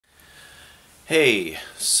Hey,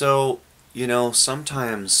 so,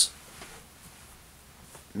 sometimes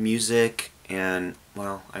music and,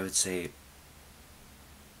 well, I would say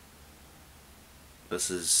this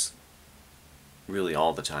is really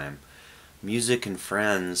all the time. Music and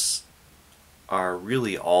friends are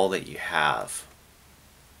really all that you have.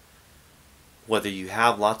 Whether you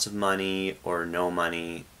have lots of money or no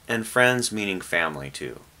money, and friends meaning family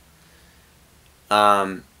too.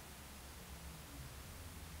 Um,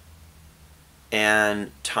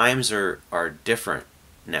 and times are different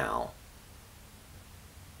now.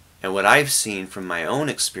 And what I've seen from my own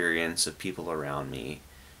experience of people around me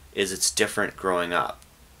is it's different growing up.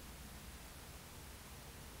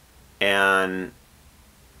 And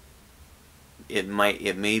it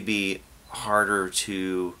may be harder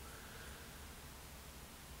to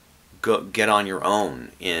get on your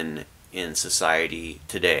own in society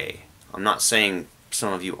today. I'm not saying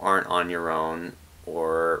some of you aren't on your own,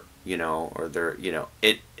 or or they're,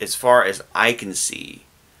 it, as far as I can see,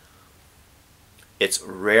 it's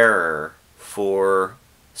rarer for,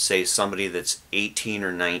 say, somebody that's 18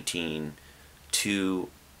 or 19 to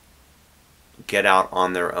get out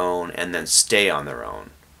on their own and then stay on their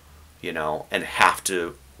own, and have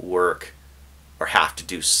to work or have to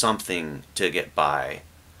do something to get by,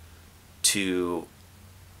 to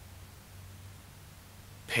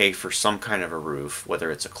pay for some kind of a roof, whether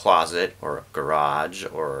it's a closet or a garage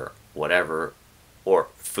or whatever, or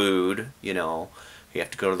food. You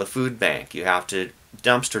have to go to the food bank, you have to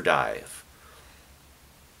dumpster dive.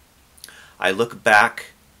 I look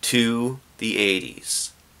back to the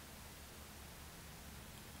 80's.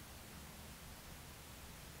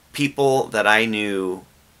 People that I knew,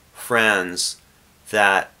 friends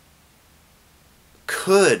that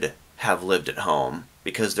could have lived at home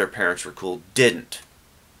because their parents were cool, didn't.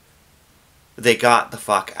 They got the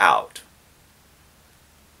fuck out.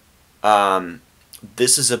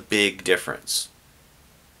 This is a big difference.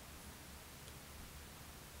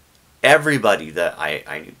 Everybody that I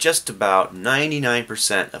knew, just about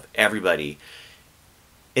 99% of everybody,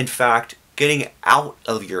 in fact, getting out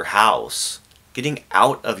of your house, getting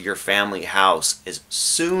out of your family house as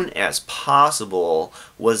soon as possible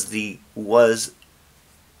was there was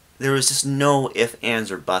just no ifs,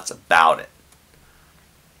 ands, or buts about it.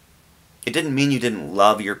 It didn't mean you didn't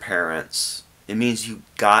love your parents. It means you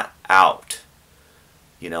got out.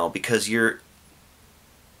 Because you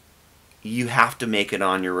have to make it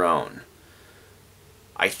on your own.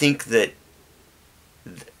 I think that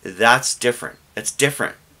that's different. It's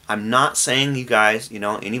different. I'm not saying, you guys,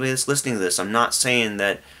 anybody that's listening to this, I'm not saying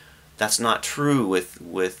that that's not true with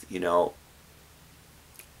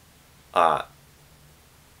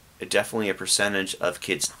definitely a percentage of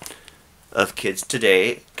kids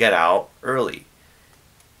today get out early.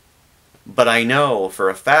 But I know for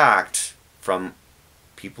a fact from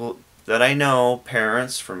people that I know,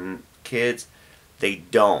 parents, from kids, they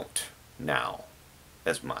don't now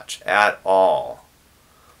as much at all.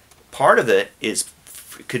 Part of it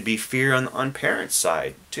could be fear on parents'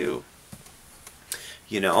 side too.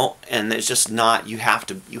 And it's just not, you have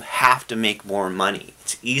to make more money.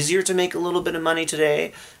 It's easier to make a little bit of money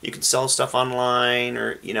today. You can sell stuff online,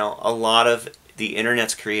 or a lot of the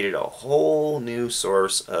internet's created a whole new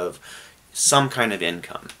source of some kind of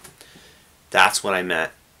income. That's what I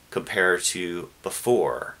meant compared to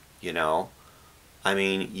before. I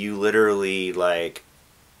mean, you literally, like,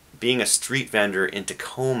 being a street vendor in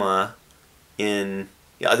Tacoma,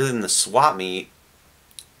 other than the swap meet,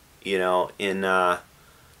 in the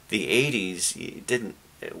 80's,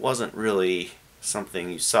 it wasn't really something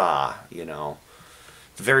you saw.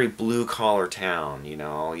 It's a very blue collar town. You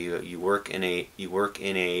work in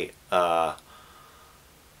a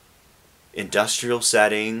industrial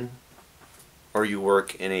setting, or you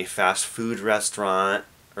work in a fast food restaurant,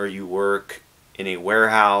 or you work in a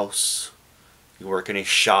warehouse, you work in a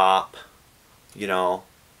shop. I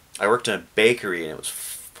worked in a bakery, and it was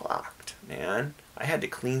fucked, man. I had to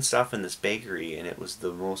clean stuff in this bakery, and it was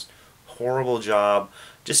the most horrible job.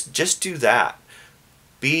 Just do that.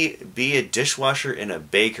 Be a dishwasher in a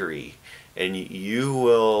bakery, and you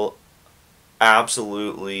will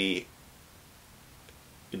absolutely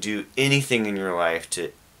do anything in your life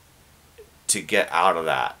to get out of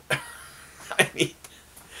that. I mean,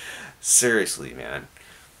 seriously, man.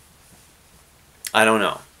 I don't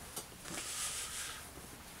know.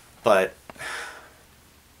 But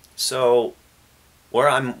so what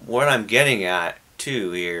I'm getting at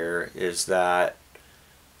too here is that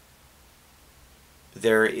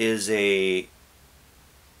there is a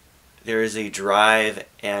drive,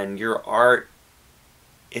 and your art,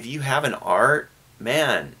 if you have an art,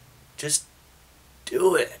 man, just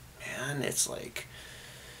do it, man. It's like,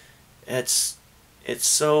 it's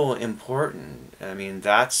so important. I mean,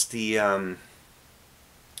 that's,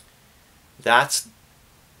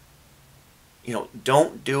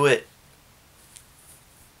 don't do it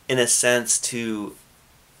in a sense to,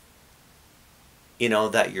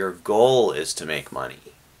 that your goal is to make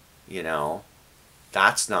money. You know,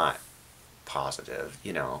 that's not positive,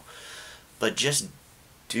 but just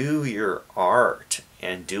do your art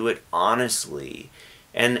and do it honestly.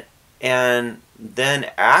 And then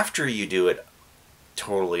after you do it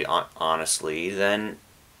totally honestly, then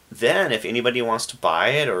if anybody wants to buy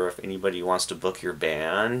it, or if anybody wants to book your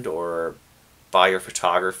band or buy your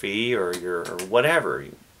photography or your or whatever,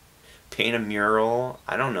 paint a mural,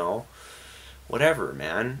 I don't know, whatever,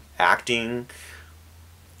 man, acting,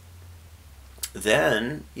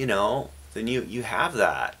 then then you have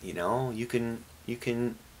that, you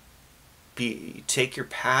can take your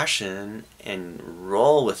passion and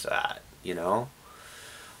roll with that.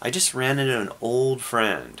 I just ran into an old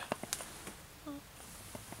friend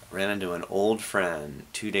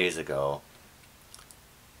 2 days ago.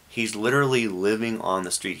 He's literally living on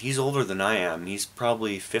the street. He's older than I am. He's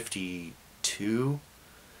probably 52.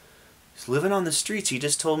 He's living on the streets. He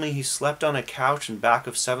just told me he slept on a couch in back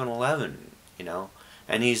of 7-Eleven,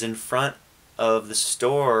 and he's in front of the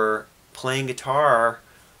store playing guitar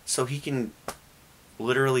so he can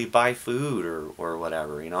literally buy food or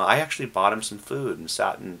whatever. I actually bought him some food and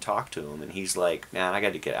sat and talked to him, and he's like, man, I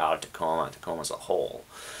got to get out of Tacoma. Tacoma's a hole.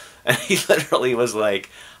 And he literally was like,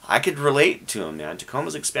 I could relate to him, man.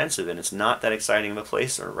 Tacoma's expensive, and it's not that exciting of a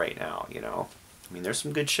place right now, I mean, there's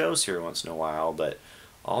some good shows here once in a while, but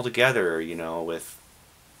altogether,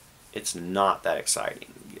 it's not that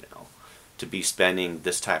exciting, to be spending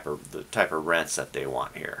the type of rents that they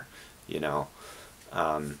want here,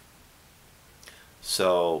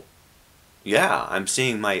 So, yeah, I'm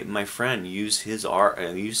seeing my friend use his art,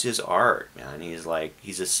 man. He's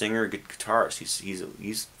a singer, good guitarist.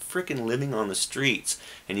 He's freaking living on the streets,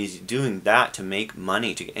 and he's doing that to make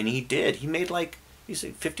money. And he made like, he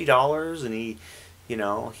said $50, and he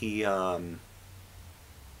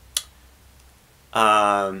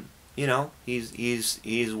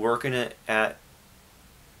he's working at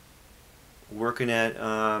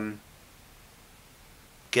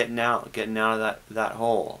getting out of that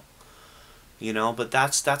hole, but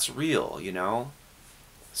that's real.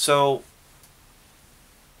 So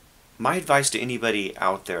my advice to anybody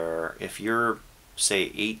out there, if you're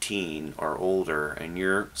say 18 or older and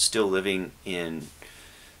you're still living in,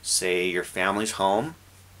 say, your family's home,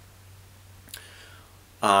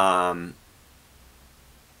 and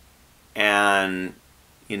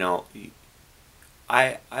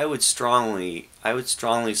I would strongly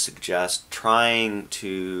suggest trying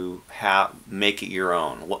to make it your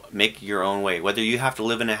own way. Whether you have to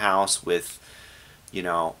live in a house with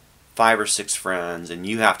 5 or 6 friends, and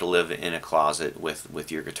you have to live in a closet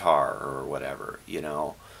with your guitar or whatever,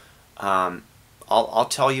 I'll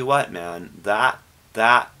tell you what, man, that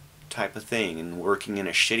type of thing, and working in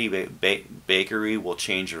a shitty bakery will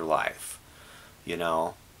change your life.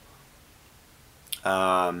 You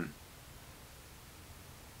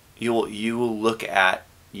will look at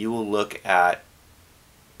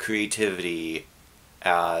creativity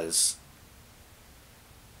as,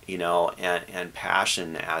 and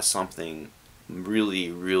passion as something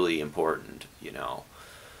really, really important.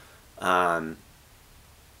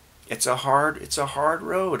 It's a hard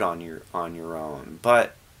road on your own,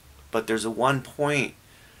 but there's a one point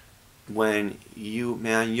when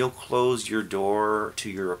you'll close your door to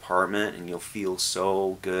your apartment and you'll feel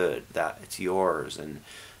so good that it's yours. And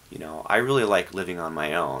I really like living on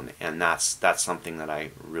my own, and that's something that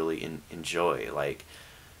I really enjoy. Like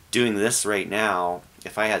doing this right now,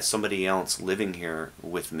 if I had somebody else living here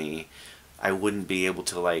with me, I wouldn't be able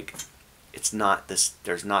to, like, there's not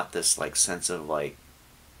this like sense of like,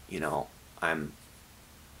 I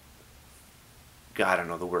don't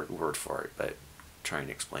know the word for it, but trying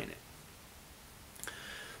to explain it.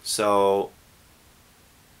 So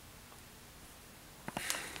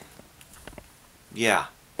yeah,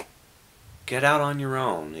 get out on your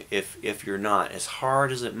own if you're not, as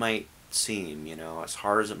hard as it might seem, as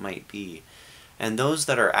hard as it might be. And those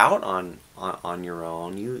that are out on your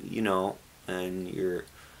own, and you're,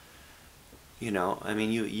 I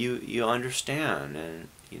mean, you understand, and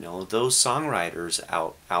those songwriters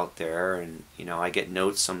out there, and I get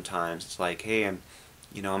notes sometimes. It's like, hey, I'm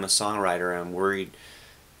a songwriter. I'm worried,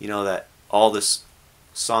 that all this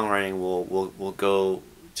songwriting will go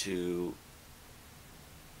to,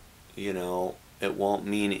 it won't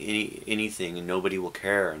mean anything, and nobody will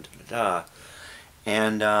care, and da da da.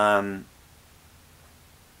 And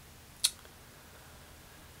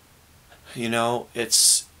You know,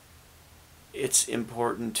 it's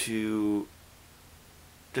important to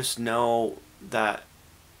just know that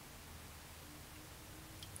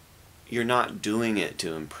you're not doing it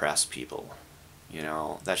to impress people. You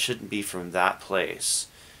know, that shouldn't be from that place.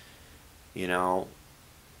 You know,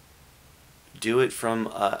 do it from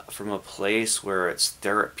a place where it's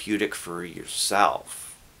therapeutic for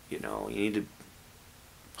yourself. You know, you need to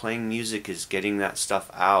playing music is getting that stuff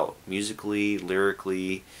out musically,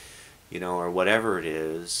 lyrically, you know, or whatever it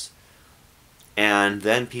is. And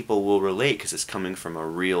then people will relate because it's coming from a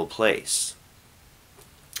real place.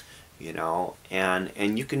 You know,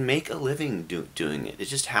 and you can make a living doing it. It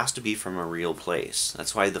just has to be from a real place.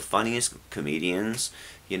 That's why the funniest comedians,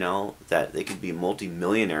 you know, that they could be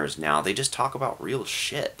multi-millionaires now, they just talk about real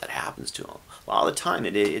shit that happens to them. A lot of the time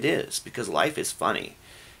it is, because life is funny.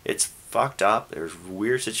 It's fucked up. There's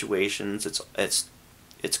weird situations.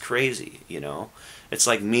 It's crazy, you know. It's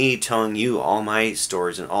like me telling you all my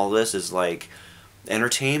stories, and all this is like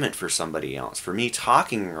entertainment for somebody else. For me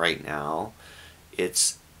talking right now,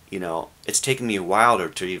 it's, you know, it's taken me a while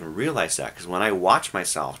to even realize that, because when I watch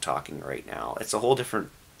myself talking right now, it's a whole different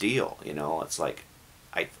deal, you know. It's like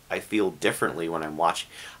I feel differently when I'm watching.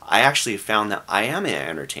 I actually found that I am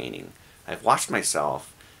entertaining. I've watched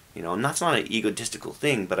myself, you know, and that's not an egotistical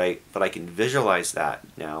thing, but I can visualize that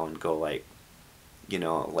now and go like, you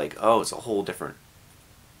know, like, oh, it's a whole different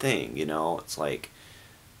thing, you know. It's like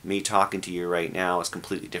me talking to you right now is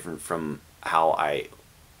completely different from how I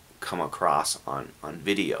come across on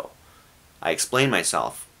video. I explain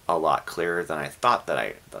myself a lot clearer than I thought that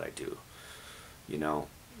I do, you know,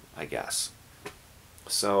 I guess.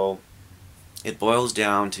 So it boils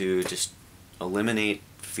down to just eliminate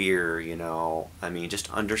fear, you know. I mean,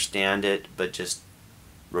 just understand it, but just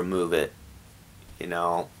remove it, you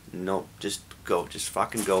know. No, just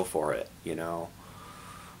fucking go for it, you know.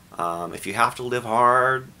 If you have to live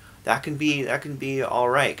hard, that can be all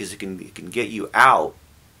right, because it can get you out.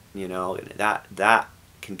 You know, that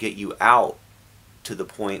can get you out to the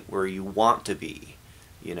point where you want to be,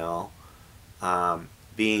 you know.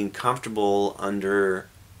 Being comfortable under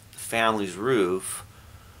family's roof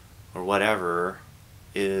or whatever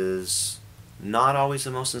is not always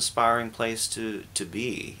the most inspiring place to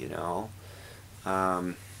be, you know.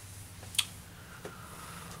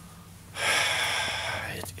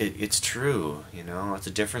 It's true, you know. It's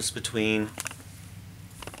a difference between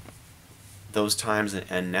those times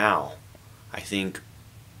and now. I think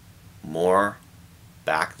more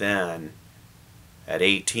back then, at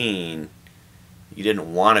 18, you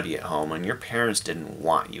didn't want to be at home, and your parents didn't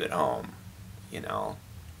want you at home, you know.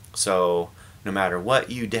 So no matter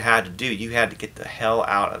what you had to do, you had to get the hell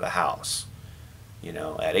out of the house, you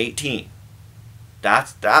know, at 18.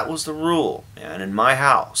 That was the rule, man, in my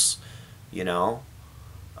house, you know.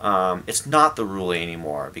 It's not the rule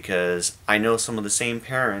anymore, because I know some of the same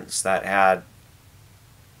parents that had,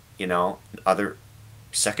 you know, other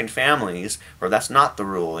second families where that's not the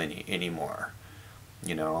rule anymore.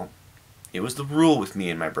 You know, it was the rule with me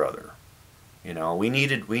and my brother. You know, we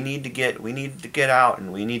needed to get out,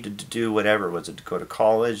 and we needed to do whatever. Was it to go to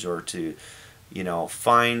college, or to, you know,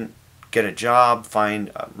 get a job, find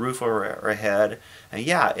a roof over our head. And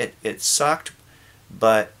yeah, it sucked,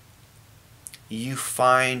 but you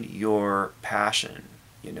find your passion,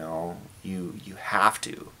 you know. You have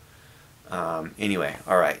to. Anyway,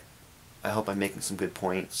 all right. I hope I'm making some good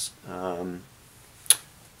points.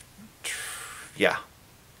 Yeah.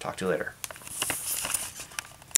 Talk to you later.